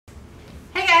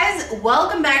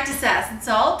welcome back to Sass and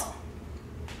Salt.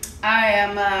 I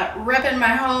am repping my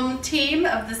home team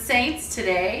of the Saints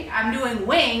today. I'm doing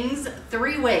wings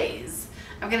 3 ways.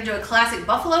 I'm going to do a classic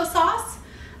buffalo sauce.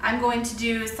 I'm going to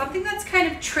do something that's kind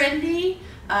of trendy.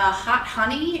 Hot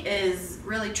honey is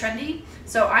really trendy.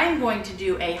 So I am going to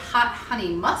do a hot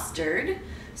honey mustard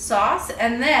sauce.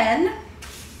 And then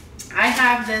I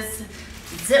have this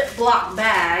Ziploc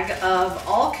bag of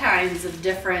all kinds of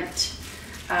different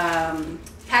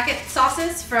packet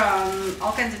sauces from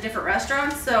all kinds of different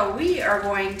restaurants. So we are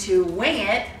going to wing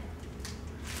it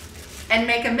and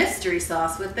make a mystery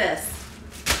sauce with this.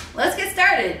 Let's get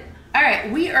started. All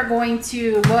right, we are going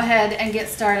to go ahead and get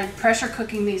started pressure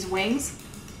cooking these wings.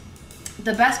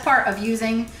 The best part of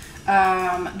using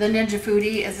the Ninja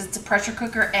Foodi is it's a pressure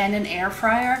cooker and an air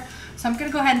fryer. So I'm gonna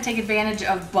go ahead and take advantage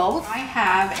of both. I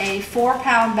have a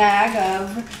 4-pound bag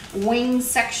of wing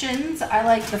sections. I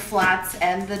like the flats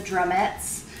and the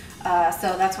drumettes,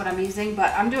 so that's what I'm using,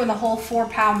 but I'm doing the whole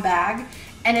 4-pound bag,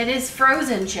 and it is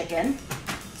frozen chicken,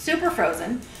 super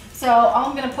frozen. So all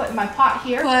I'm gonna put in my pot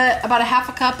here, put about a half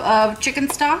a cup of chicken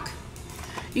stock.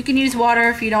 You can use water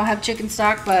if you don't have chicken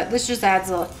stock, but this just adds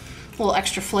a little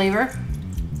extra flavor.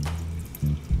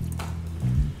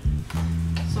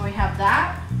 So we have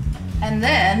that. And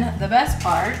then the best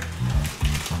part,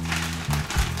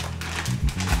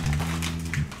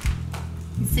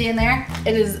 you see in there,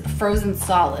 it is frozen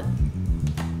solid.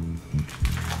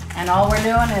 And all we're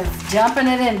doing is dumping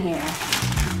it in here.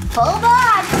 Hold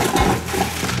on.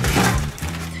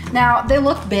 Now they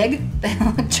look big, they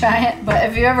look giant, but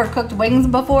if you ever cooked wings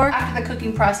before, after the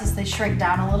cooking process they shrink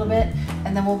down a little bit,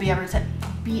 and then we'll be able to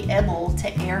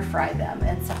air fry them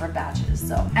in separate batches.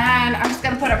 So, and I'm just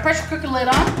gonna put a pressure cooker lid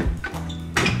on.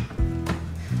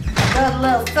 A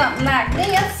little something like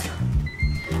this.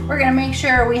 We're gonna make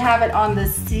sure we have it on the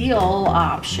seal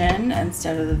option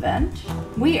instead of the vent.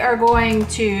 We are going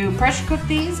to pressure cook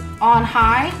these on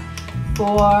high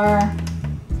for,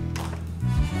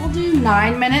 we'll do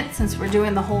 9 minutes since we're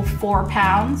doing the whole 4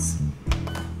 pounds.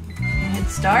 Hit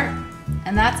start,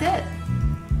 and that's it.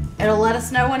 It'll let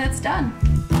us know when it's done.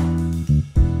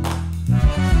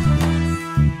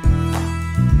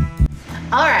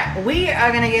 All right, we are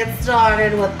gonna get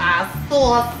started with our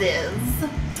sauces.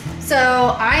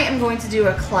 So I am going to do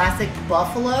a classic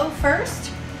buffalo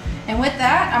first. And with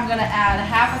that, I'm gonna add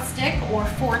half a stick or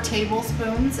 4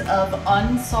 tablespoons of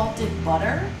unsalted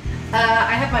butter.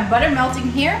 I have my butter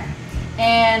melting here.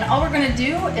 And all we're gonna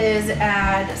do is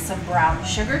add some brown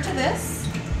sugar to this.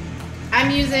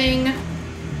 I'm using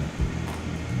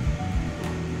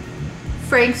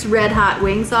Frank's Red Hot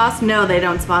Wing Sauce. No, they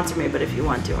don't sponsor me, but if you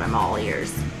want to, I'm all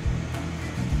ears.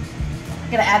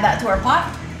 I'm gonna add that to our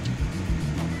pot.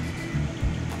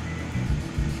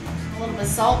 A little bit of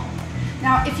salt.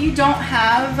 Now, if you don't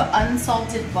have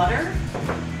unsalted butter,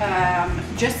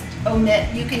 just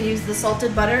omit. You can use the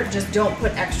salted butter, just don't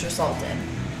put extra salt in.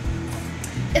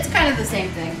 It's kind of the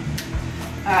same thing.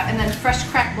 And then fresh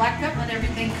cracked black pepper. Let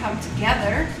everything come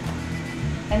together.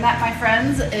 And that, my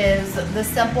friends, is the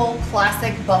simple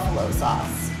classic buffalo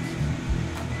sauce.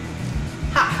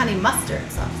 Hot honey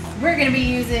mustard sauce. We're gonna be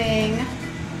using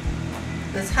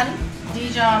this honey,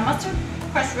 Dijon mustard,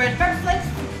 crushed red pepper flakes,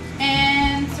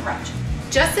 and sriracha.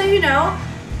 Just so you know,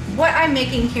 what I'm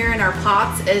making here in our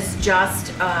pots is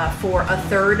just for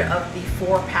 1/3 of the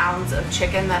 4 pounds of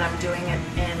chicken that I'm doing it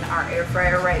in our air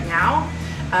fryer right now.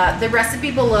 The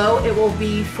recipe below, it will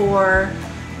be for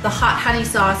the hot honey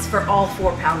sauce for all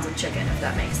 4 pounds of chicken, if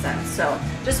that makes sense. So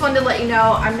just wanted to let you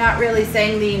know, I'm not really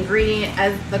saying the ingredient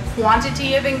as the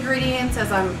quantity of ingredients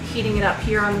as I'm heating it up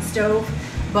here on the stove,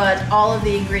 but all of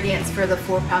the ingredients for the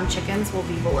 4-pound chickens will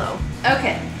be below.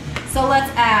 Okay, so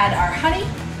let's add our honey,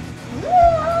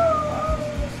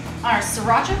 our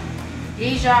sriracha,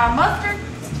 Dijon mustard.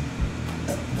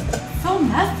 So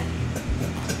messy,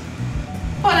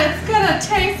 but it's gonna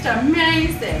taste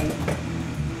amazing.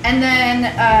 And then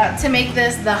to make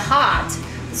this the hot,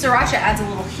 sriracha adds a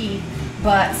little heat,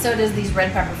 but so does these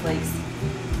red pepper flakes.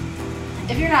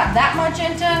 If you're not that much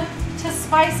into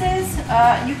spices,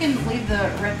 you can leave the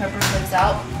red pepper flakes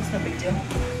out. It's no big deal.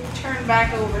 Turn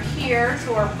back over here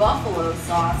to our buffalo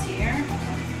sauce here.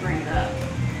 Let's bring it up.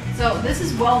 So this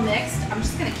is well mixed. I'm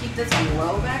just gonna keep this on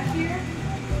low back here.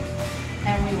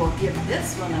 And we will give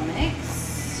this one a mix.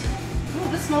 Ooh,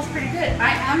 this smells pretty good.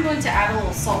 I am going to add a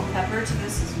little salt and pepper to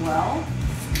this as well.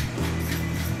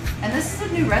 And this is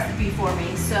a new recipe for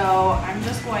me, so I'm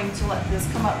just going to let this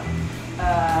come up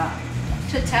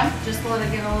to temp, just to let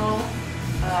it get a little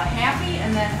happy,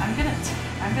 and then I'm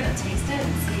gonna taste it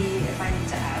and see if I need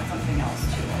to add something else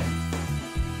to it.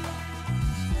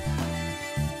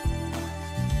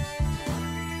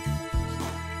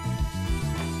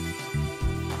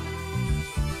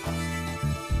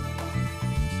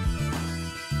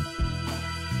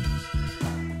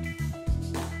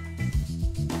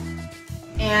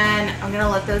 I'm gonna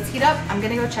let those heat up. I'm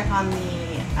gonna go check on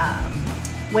the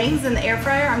wings in the air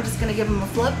fryer. I'm just gonna give them a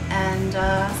flip and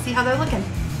see how they're looking.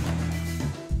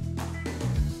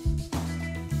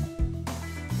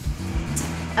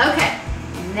 Okay,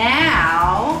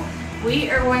 now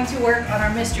we are going to work on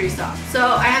our mystery sauce. So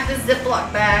I have this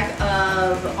Ziploc bag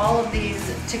of all of these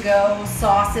to-go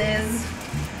sauces.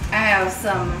 I have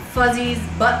some Fuzzy's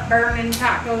butt burning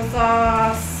taco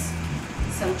sauce,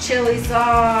 some chili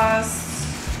sauce,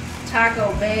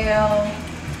 Taco Bell,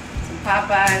 some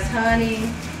Popeyes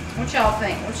honey. What y'all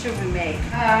think? What should we make?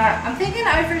 I'm thinking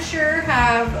I for sure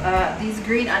have these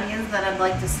green onions that I'd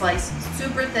like to slice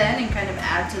super thin and kind of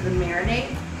add to the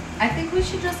marinade. I think we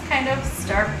should just kind of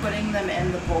start putting them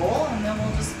in the bowl and then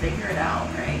we'll just figure it out,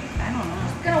 right? I don't know. I'm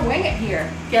just gonna wing it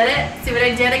here. Get it? See what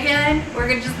I did again?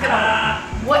 We're just gonna,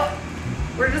 what?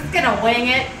 We're just gonna wing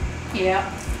it. Yep.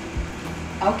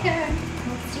 Okay,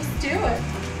 let's just do it.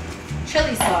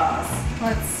 Chili sauce.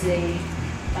 Let's see.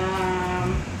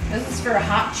 This is for a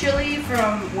hot chili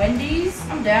from Wendy's.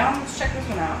 I'm down. Let's check this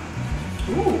one out.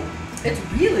 Ooh, it's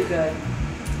really good.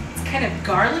 It's kind of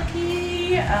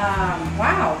garlicky.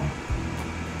 Wow.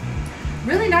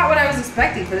 Really not what I was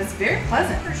expecting, but it's very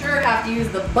pleasant. For sure have to use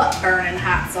the butt burning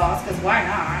hot sauce, because why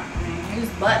not? I mean, whose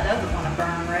butt doesn't want to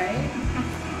burn, right?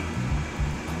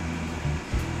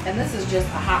 And this is just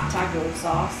a hot taco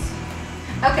sauce.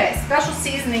 Okay, special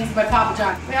seasonings by Papa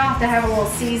John. We all have to have a little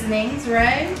seasonings,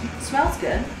 right? It smells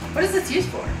good. What is this used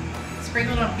for?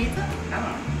 Sprinkled on pizza? I don't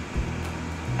know.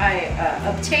 I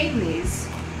obtained these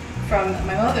from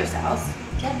my mother's house.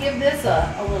 I'll give this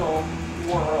a little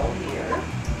whirl here.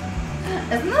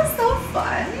 Isn't that so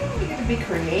fun? We get to be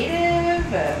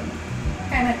creative and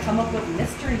kind of come up with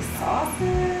mystery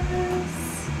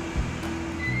sauces.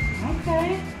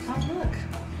 Okay, oh look,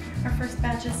 our first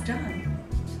batch is done.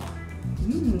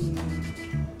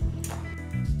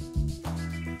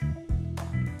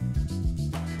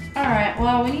 All right,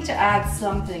 well, we need to add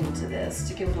something to this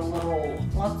to give it a little,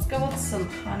 let's go with some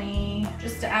honey,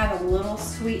 just to add a little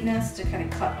sweetness to kind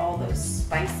of cut all those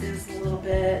spices a little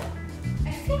bit.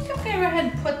 I think I'm gonna go ahead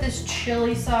and put this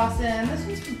chili sauce in. This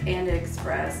one's from Panda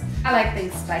Express. I like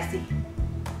things spicy,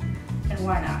 and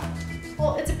why not?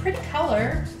 Well, it's a pretty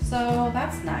color, so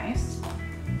that's nice.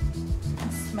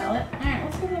 Let's smell it. All right,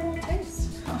 let's give it a little taste.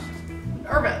 Oh,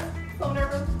 nervous, so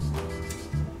nervous.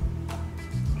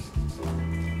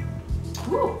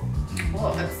 Ooh,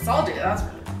 well, it's salty, that's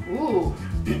really, ooh.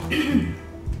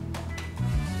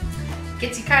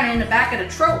 Gets you kind of in the back of the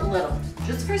throat a little.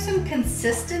 Just for some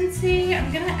consistency,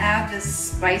 I'm gonna add this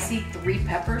spicy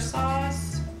 3-pepper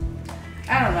sauce.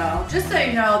 I don't know, just so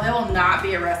you know, there will not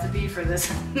be a recipe for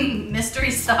this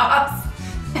mystery sauce.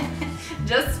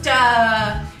 Just,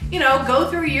 you know, go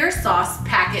through your sauce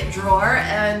packet drawer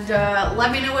and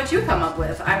let me know what you come up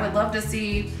with. I would love to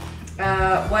see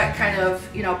what kind of,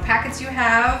 you know, packets you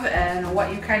have and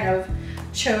what you kind of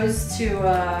chose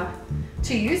to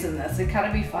use in this. It'd kind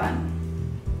of be fun.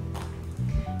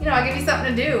 You know, I'll give you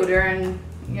something to do during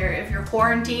if you're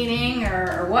quarantining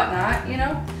or whatnot, you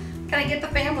know, kind of get the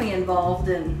family involved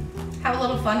and have a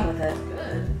little fun with it.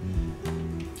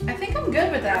 Good. I think I'm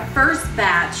good with that. First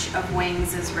batch of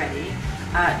wings is ready.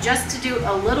 Just to do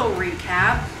a little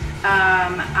recap,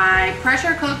 I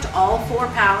pressure cooked all 4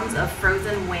 pounds of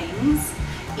frozen wings,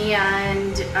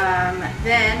 and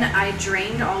then I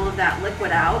drained all of that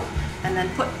liquid out and then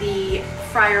put the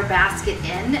fryer basket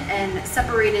in and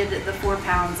separated the 4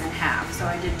 pounds in half. So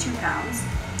I did 2 pounds.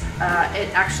 It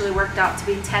actually worked out to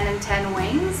be 10 and 10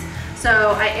 wings.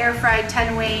 So I air fried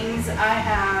 10 wings. I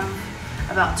have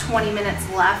about 20 minutes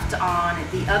left on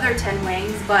the other 10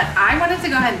 wings, but I wanted to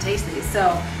go ahead and taste these.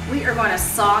 So we are going to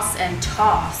sauce and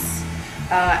toss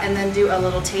and then do a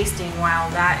little tasting while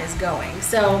that is going.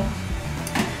 So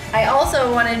I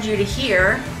also wanted you to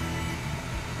hear,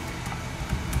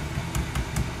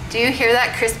 do you hear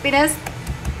that crispiness?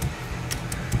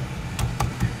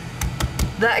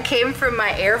 That came from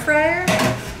my air fryer.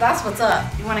 That's what's up.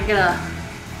 You want to get a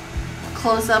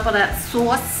close up of that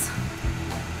sauce.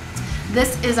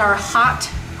 This is our hot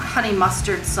honey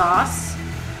mustard sauce.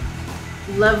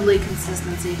 Lovely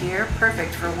consistency here,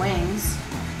 perfect for wings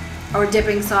or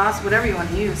dipping sauce, whatever you want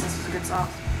to use. This is a good sauce.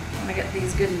 I'm gonna get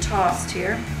these good and tossed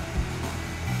here.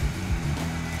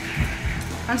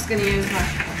 I'm just gonna use my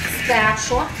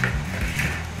spatula.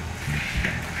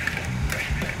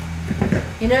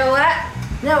 You know what?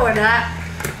 No, we're not.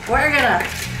 We're gonna,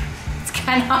 it's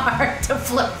kind of hard to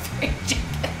flip free chicken.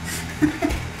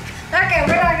 Okay,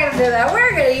 we're not gonna do that.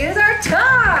 We're gonna use our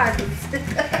tongs.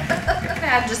 I'm gonna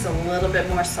add just a little bit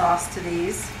more sauce to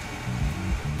these.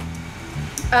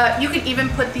 You can even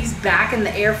put these back in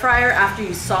the air fryer after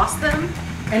you sauce them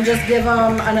and just give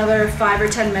them another 5 or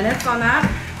 10 minutes on that.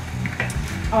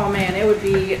 Oh man, it would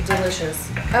be delicious.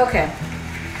 Okay.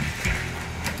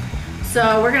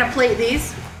 So we're gonna plate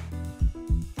these.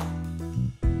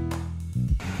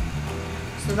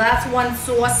 So that's one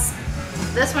sauce.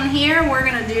 This one here, we're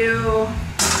gonna do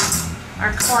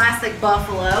our classic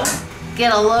buffalo.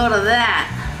 Get a load of that.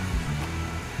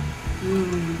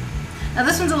 Now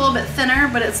this one's a little bit thinner,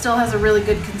 but it still has a really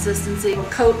good consistency. It'll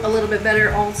coat a little bit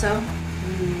better also.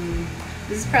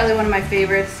 This is probably one of my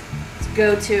favorites. It's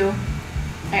go-to.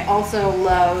 I also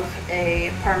love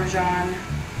a Parmesan,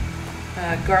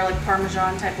 garlic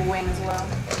Parmesan type of wing as well.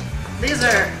 These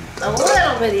are a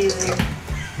little bit easier.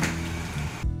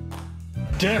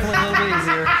 Definitely a little bit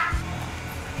easier.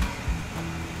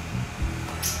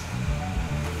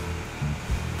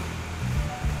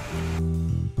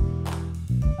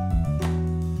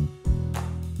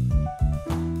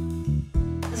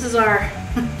 This is our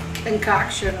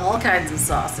concoction, all kinds of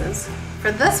sauces.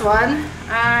 For this one,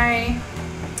 I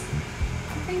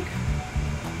think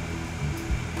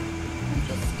I'll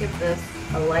just give this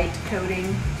a light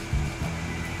coating.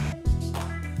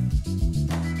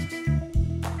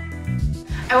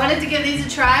 I wanted to give these a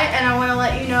try, and I want to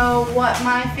let you know what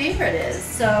my favorite is.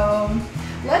 So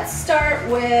let's start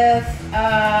with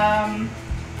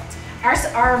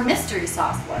our mystery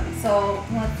sauce one. So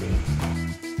let's see.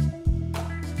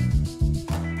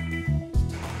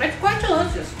 It's quite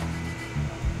delicious.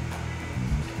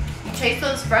 You taste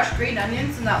those fresh green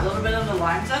onions and that little bit of the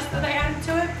lime zest that I added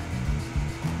to it.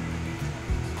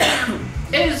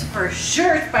 It is for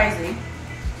sure spicy,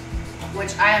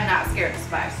 which I am not scared of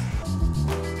spice.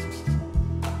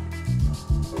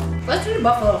 Let's do the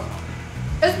buffalo.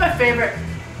 It's my favorite.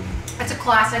 It's a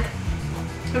classic.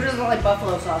 Who doesn't like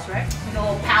buffalo sauce, right? Like a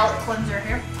little palate cleanser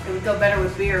here. It would go better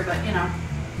with beer, but you know.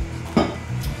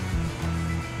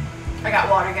 I got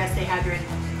water, guys, stay hydrated.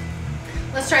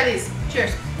 Let's try these.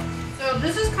 Cheers. So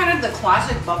this is kind of the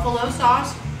classic buffalo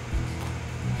sauce,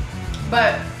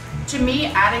 but to me,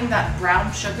 adding that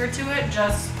brown sugar to it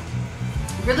just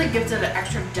really gives it an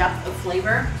extra depth of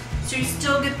flavor. So you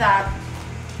still get that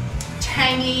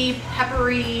tangy,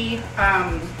 peppery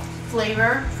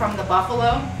flavor from the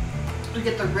buffalo. You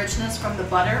get the richness from the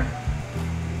butter.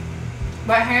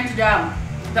 But hands down,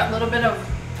 that little bit of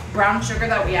brown sugar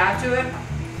that we add to it,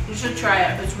 you should try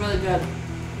it. It's really good.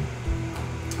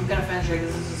 I'm gonna finish it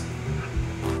because this is.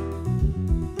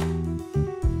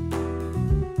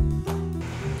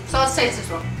 So let's taste this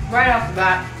one. Right off the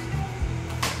bat,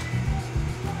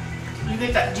 you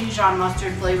get that Dijon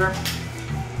mustard flavor.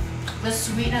 The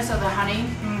sweetness of the honey,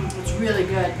 it's really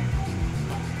good.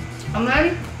 And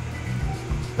then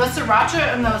the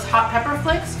sriracha and those hot pepper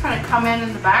flakes kind of come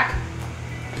in the back,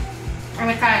 and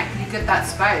it you get that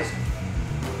spice.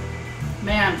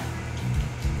 Man,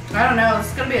 I don't know. This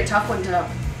is gonna be a tough one to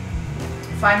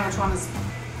find which one is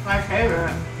my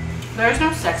favorite. There's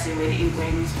no sexy way to eat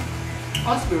wings.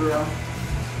 Let's be real.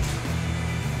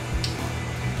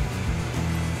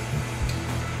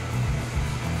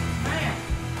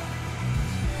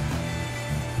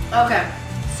 Okay,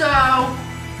 so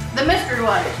the mystery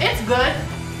one, it's good.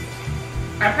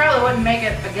 I probably wouldn't make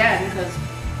it again because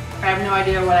I have no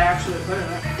idea what I actually put in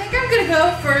it. I think I'm gonna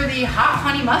go for the hot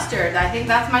honey mustard. I think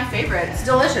that's my favorite. It's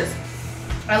delicious.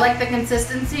 I like the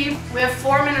consistency. We have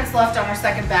 4 minutes left on our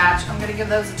second batch. I'm gonna give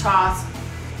those a toss,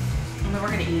 and then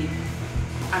we're gonna eat.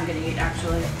 I'm gonna eat,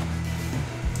 actually.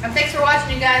 And thanks for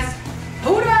watching, you guys.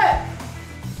 Who dat?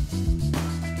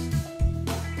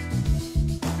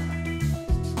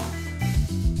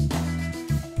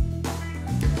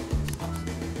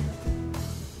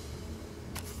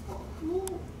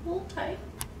 Tight.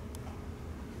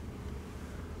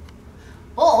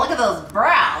 Oh, look at those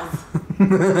brows. Oh.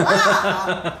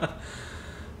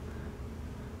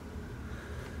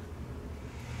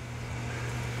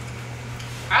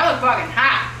 I look fucking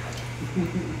hot.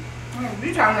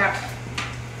 You talking about?